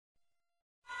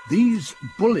These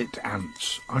bullet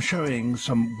ants are showing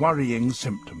some worrying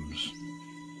symptoms.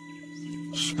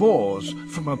 Spores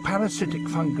from a parasitic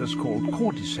fungus called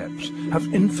Cordyceps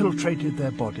have infiltrated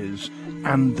their bodies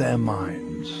and their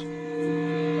minds.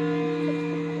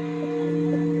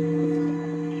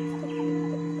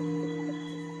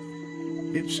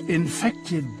 Its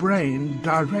infected brain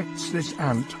directs this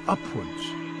ant upwards.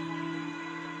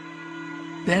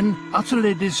 Then,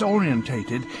 utterly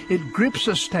disorientated, it grips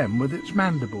a stem with its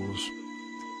mandibles.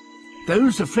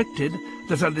 Those afflicted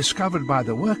that are discovered by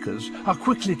the workers are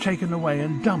quickly taken away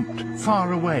and dumped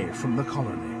far away from the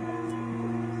colony.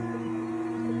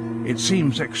 It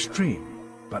seems extreme,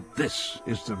 but this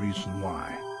is the reason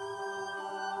why.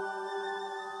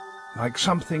 Like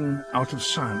something out of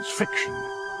science fiction,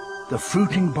 the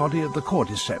fruiting body of the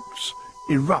Cordyceps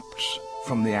erupts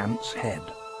from the ant's head.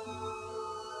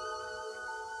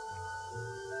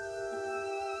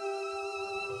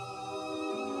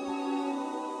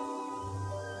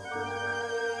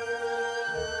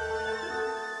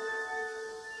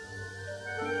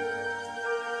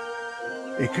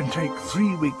 It can take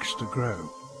 3 weeks to grow,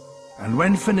 and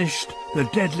when finished, the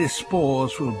deadly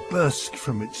spores will burst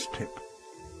from its tip.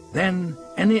 Then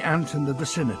any ant in the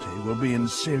vicinity will be in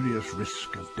serious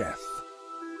risk of death.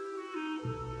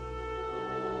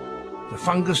 The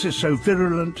fungus is so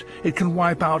virulent it can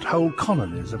wipe out whole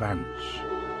colonies of ants.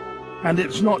 And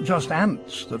it's not just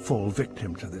ants that fall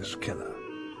victim to this killer.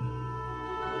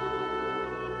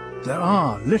 There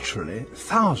are literally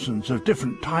thousands of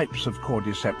different types of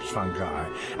Cordyceps fungi,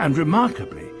 and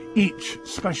remarkably, each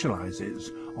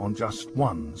specializes on just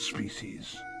one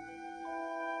species.